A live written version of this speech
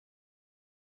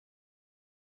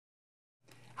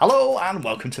Hello and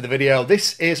welcome to the video.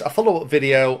 This is a follow-up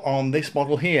video on this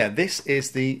model here. This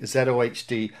is the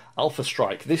ZOHD Alpha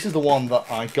Strike. This is the one that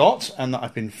I got and that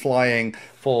I've been flying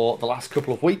for the last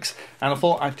couple of weeks, and I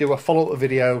thought I'd do a follow-up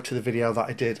video to the video that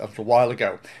I did a little while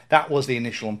ago. That was the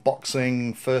initial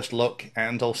unboxing, first look,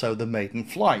 and also the Maiden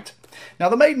Flight. Now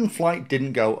the Maiden Flight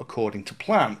didn't go according to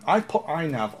plan. I put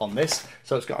INAV on this,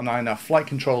 so it's got an INAV flight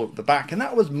controller at the back, and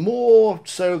that was more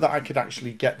so that I could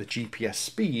actually get the GPS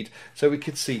speed so we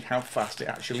could see how fast it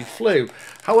actually flew.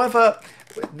 However,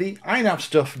 the INAV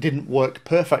stuff didn't work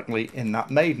perfectly in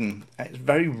that Maiden. It's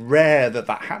very rare that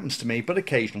that happens to me, but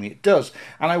occasionally it does.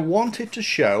 And I wanted to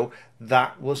show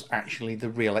that was actually the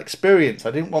real experience.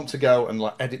 I didn't want to go and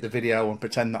edit the video and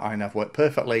pretend that INAV worked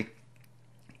perfectly,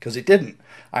 because it didn't.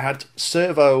 I had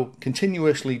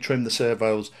continuously trimmed the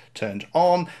servos turned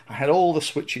on. I had all the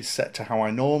switches set to how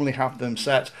I normally have them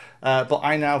set, but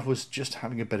INAV was just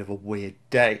having a bit of a weird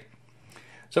day.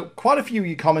 So quite a few of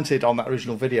you commented on that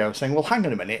original video saying, well, hang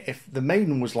on a minute, if the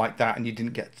Maiden was like that and you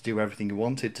didn't get to do everything you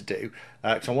wanted to do,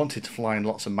 because I wanted to fly in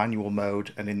lots of manual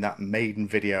mode, and in that Maiden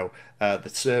video, the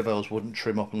servos wouldn't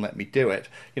trim up and let me do it.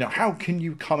 You know, how can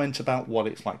you comment about what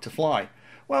it's like to fly?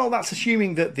 Well, that's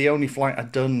assuming that the only flight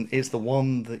I'd done is the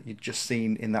one that you'd just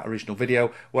seen in that original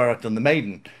video where I'd done the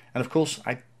Maiden. And of course,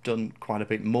 I've done quite a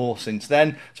bit more since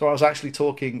then, so I was actually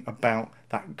talking about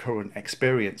that current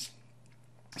experience.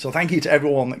 So thank you to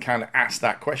everyone that kind of asked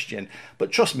that question.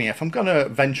 But trust me, if I'm going to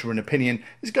venture an opinion,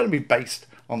 it's going to be based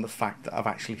on the fact that I've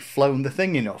actually flown the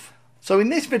thing enough. So in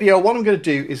this video, what I'm going to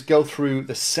do is go through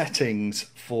the settings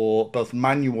for both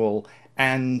manual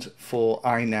and for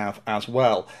INAV as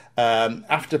well.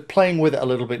 After playing with it a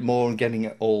little bit more and getting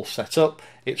it all set up,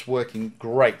 it's working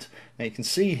great. Now you can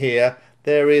see here,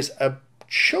 there is a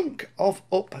chunk of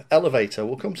up elevator.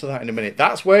 We'll come to that in a minute.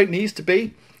 That's where it needs to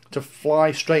be to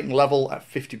fly straight and level at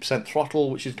 50% throttle,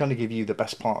 which is going to give you the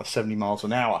best part of 70 miles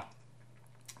an hour.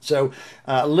 So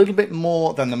a little bit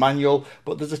more than the manual,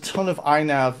 but there's a ton of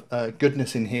INAV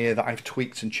goodness in here that I've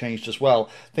tweaked and changed as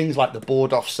well. Things like the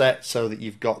board offset so that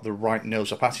you've got the right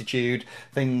nose up attitude,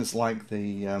 things like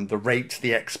the rate,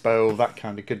 the expo, that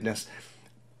kind of goodness.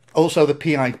 Also the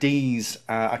PIDs,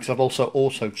 because I've also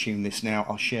auto-tuned this now,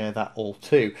 I'll share that all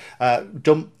too.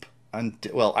 Dump. And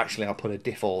well, actually I'll put a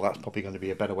diff all, that's probably going to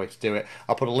be a better way to do it.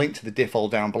 I'll put a link to the diff all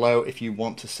down below if you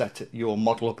want to set your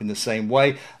model up in the same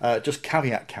way. Just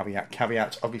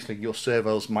caveat, obviously your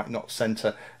servos might not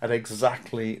center at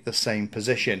exactly the same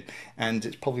position, and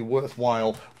it's probably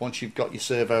worthwhile, once you've got your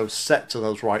servos set to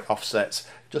those right offsets,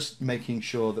 just making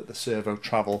sure that the servo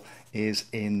travel is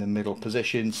in the middle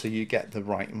position so you get the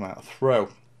right amount of throw.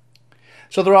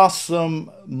 So there are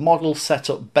some model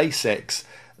setup basics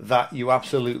that you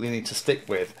absolutely need to stick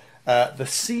with. The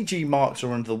CG marks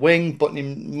are under the wing, but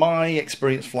in my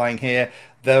experience flying here,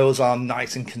 those are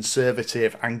nice and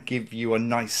conservative and give you a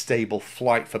nice stable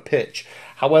flight for pitch.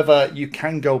 However, you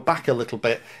can go back a little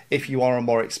bit if you are a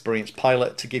more experienced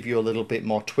pilot to give you a little bit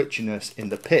more twitchiness in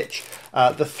the pitch.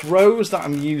 The throws that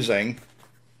I'm using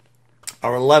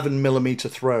are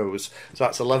 11mm throws, so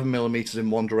that's 11mm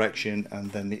in one direction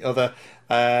and then the other.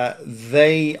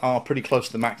 They are pretty close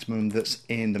to the maximum that's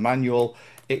in the manual.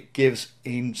 It gives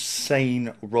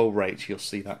insane roll rate, you'll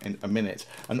see that in a minute.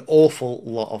 An awful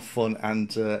lot of fun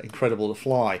and incredible to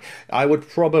fly. I would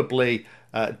probably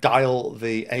dial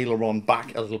the aileron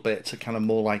back a little bit to kind of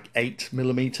more like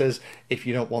 8mm if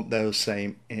you don't want those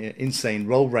same insane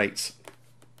roll rates.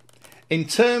 In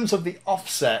terms of the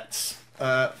offsets,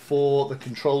 for the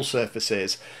control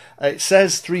surfaces, it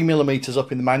says 3mm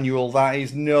up in the manual. That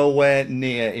is nowhere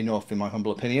near enough in my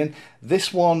humble opinion.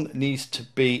 This one needs to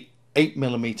be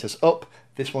 8mm up.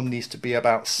 This one needs to be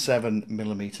about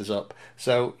 7mm up.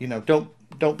 So, you know,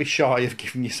 don't be shy of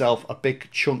giving yourself a big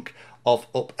chunk of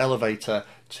up elevator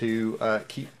to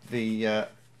keep the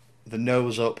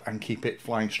nose up and keep it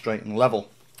flying straight and level.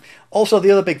 Also,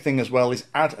 the other big thing as well is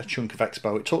add a chunk of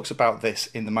expo. It talks about this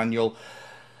in the manual.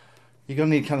 You're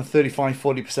going to need kind of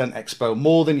 35–40% expo,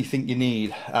 more than you think you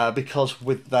need, because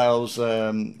with those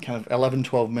kind of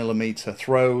 11–12mm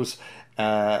throws,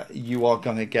 you are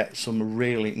going to get some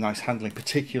really nice handling,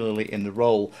 particularly in the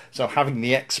roll. So having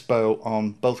the expo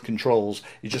on both controls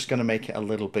is just going to make it a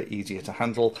little bit easier to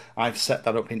handle. I've set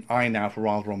that up in INAV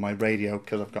rather on my radio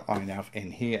because I've got INAV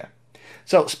in here.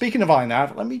 So speaking of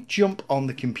INAV, let me jump on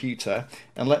the computer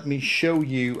and let me show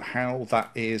you how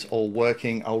that is all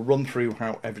working. I'll run through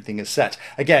how everything is set.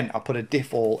 Again, I'll put a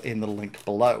diff all in the link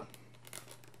below.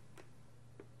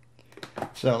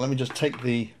 So let me just take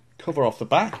the cover off the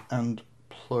back and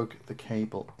plug the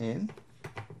cable in.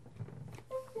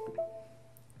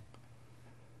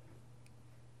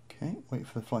 Okay, wait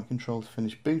for the flight control to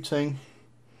finish booting.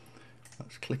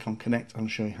 Let's click on connect and I'll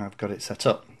show you how I've got it set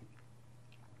up.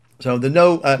 So the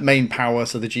no main power,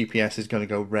 so the GPS is going to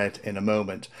go red in a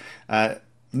moment.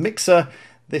 Mixer,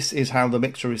 this is how the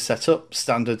mixer is set up,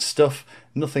 standard stuff,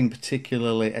 nothing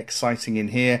particularly exciting in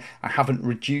here. I haven't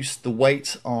reduced the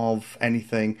weight of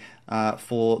anything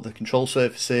for the control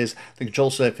surfaces. The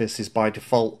control surfaces by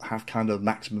default have kind of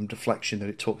maximum deflection that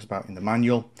it talks about in the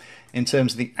manual. In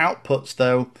terms of the outputs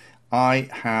though, I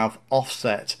have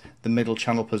offset the middle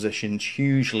channel positions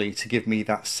hugely to give me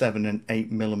that 7 and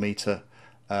 8 millimeter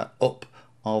up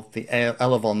of the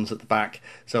elevons at the back.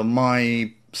 So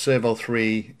my servo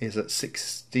 3 is at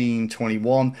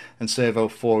 1621 and servo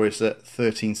 4 is at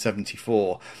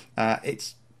 1374.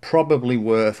 It's probably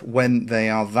worth, when they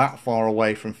are that far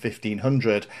away from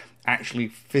 1500, actually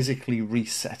physically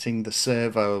resetting the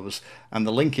servos and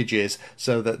the linkages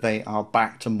so that they are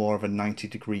back to more of a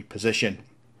 90-degree position.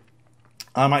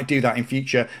 I might do that in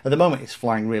future. At the moment it's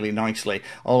flying really nicely.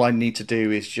 All I need to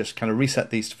do is just kind of reset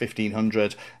these to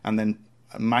 1500 and then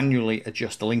manually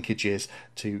adjust the linkages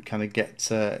to kind of get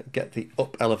the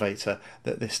up elevator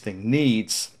that this thing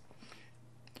needs.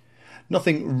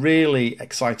 Nothing really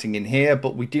exciting in here,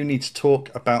 but we do need to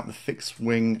talk about the fixed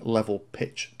wing level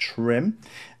pitch trim.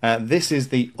 This is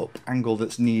the up angle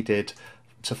that's needed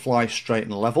to fly straight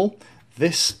and level.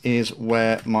 This is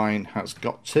where mine has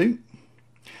got to.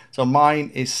 So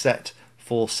mine is set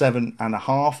for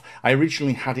 7.5. I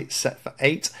originally had it set for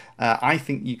 8. I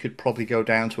think you could probably go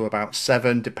down to about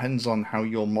 7, depends on how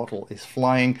your model is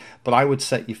flying, but I would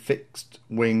set your fixed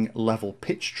wing level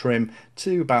pitch trim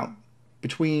to about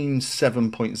between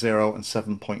 7.0 and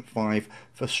 7.5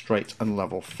 for straight and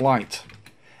level flight.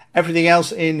 Everything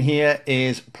else in here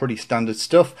is pretty standard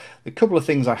stuff. A couple of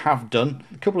things I have done,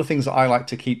 a couple of things that I like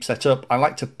to keep set up. I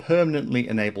like to permanently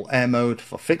enable air mode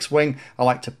for fixed wing. I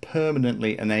like to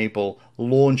permanently enable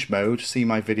launch mode. See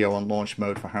my video on launch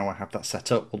mode for how I have that set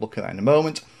up. We'll look at that in a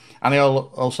moment. And I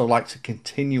also like to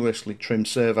continuously trim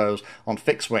servos on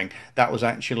fixed wing. That was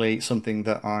actually something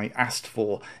that I asked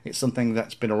for. It's something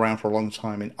that's been around for a long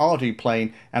time in RD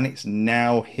plane, and it's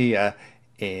now here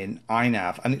in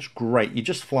INAV, and it's great. You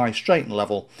just fly straight and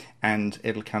level and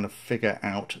it'll kind of figure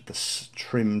out the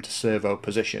trimmed servo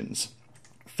positions.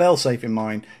 Failsafe in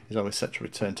mine is always set to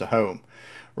return to home.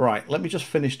 Right, let me just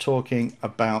finish talking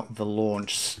about the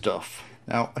launch stuff.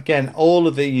 Now again, all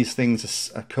of these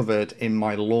things are covered in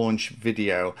my launch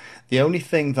video. The only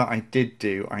thing that I did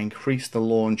do, I increased the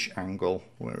launch angle.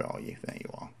 Where are you? There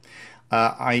you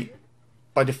are.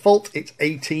 By default it's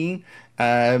 18.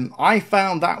 I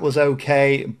found that was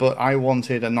okay, but I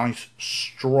wanted a nice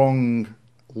strong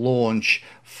launch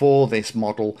for this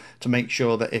model to make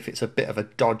sure that if it's a bit of a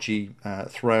dodgy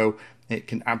throw, it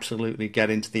can absolutely get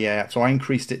into the air. So I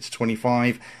increased it to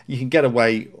 25. You can get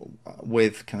away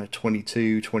with kind of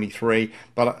 22, 23,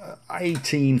 but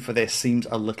 18 for this seems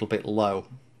a little bit low.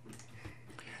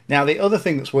 Now the other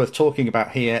thing that's worth talking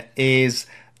about here is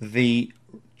the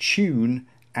tune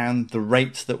and the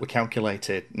rates that were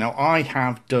calculated. Now I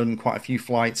have done quite a few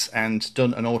flights and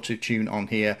done an auto tune on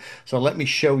here, so let me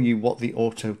show you what the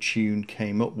auto tune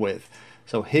came up with.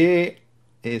 So here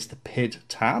is the PID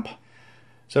tab.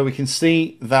 So we can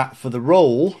see that for the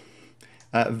roll,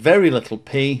 very little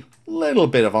P, little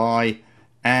bit of I,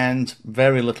 and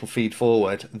very little feed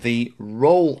forward. The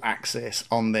roll axis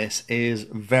on this is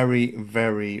very,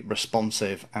 very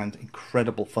responsive and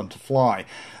incredible fun to fly.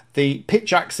 The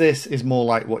pitch axis is more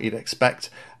like what you'd expect,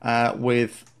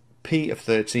 with P of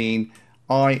 13,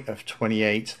 I of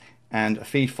 28, and a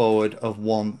feed forward of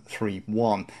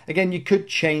 131. Again, you could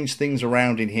change things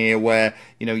around in here where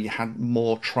you had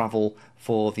more travel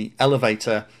for the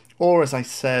elevator, or as I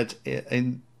said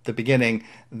in the beginning,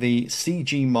 the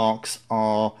CG marks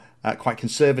are quite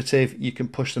conservative. You can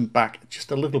push them back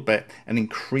just a little bit and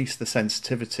increase the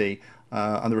sensitivity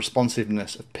and the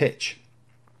responsiveness of pitch.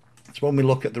 So when we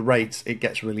look at the rates, it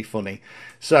gets really funny.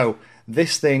 So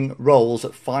this thing rolls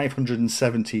at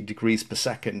 570 degrees per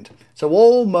second. So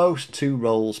almost 2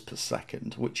 rolls per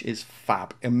second, which is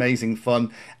fab, amazing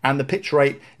fun. And the pitch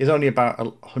rate is only about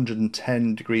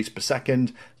 110 degrees per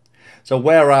second. So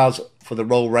whereas for the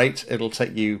roll rate, it'll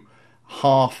take you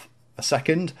half a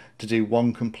second to do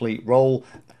 1 complete roll.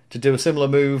 To do a similar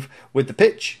move with the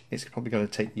pitch, it's probably going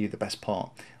to take you the best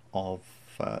part of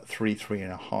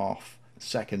 3.5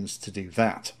 seconds to do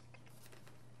that.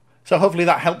 So hopefully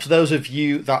that helps those of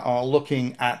you that are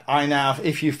looking at INAV.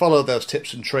 If you follow those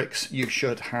tips and tricks, you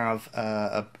should have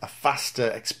a faster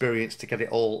experience to get it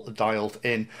all dialed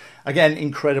in. Again,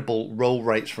 incredible roll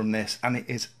rates from this, and it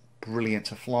is brilliant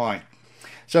to fly.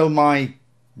 So my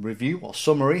review or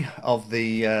summary of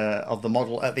the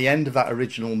model at the end of that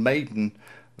original Maiden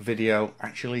video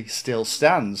actually still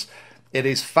stands. It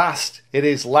is fast, it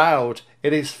is loud,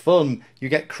 it is fun, you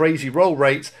get crazy roll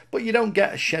rates, but you don't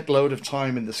get a shed load of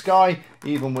time in the sky.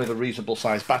 Even with a reasonable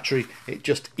sized battery, it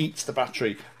just eats the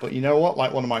battery. But you know what,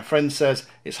 like one of my friends says,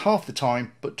 it's half the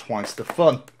time but twice the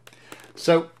fun.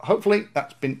 So hopefully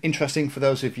that's been interesting for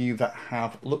those of you that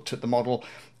have looked at the model.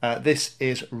 This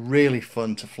is really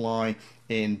fun to fly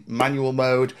in manual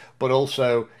mode, but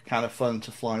also kind of fun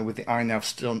to fly with the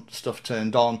INAV stuff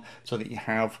turned on, so that you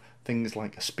have things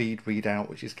like a speed readout,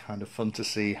 which is kind of fun to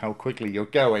see how quickly you're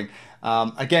going.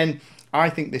 Again, I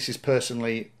think this is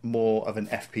personally more of an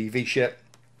FPV ship,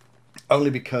 only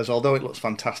because although it looks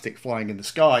fantastic flying in the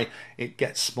sky, it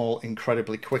gets small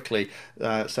incredibly quickly.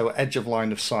 So edge of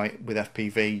line of sight with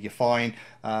FPV, you're fine,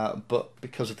 but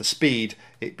because of the speed,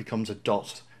 it becomes a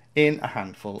dot in a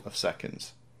handful of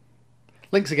seconds.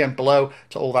 Links again below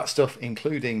to all that stuff,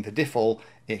 including the default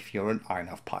if you're an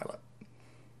INAV pilot.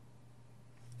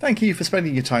 Thank you for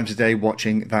spending your time today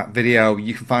watching that video.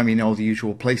 You can find me in all the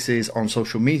usual places on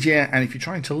social media, and if you're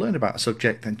trying to learn about a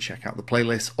subject, then check out the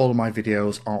playlist. All of my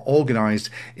videos are organised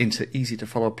into easy to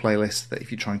follow playlists that,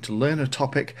 if you're trying to learn a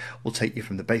topic, will take you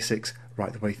from the basics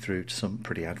right the way through to some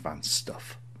pretty advanced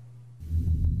stuff.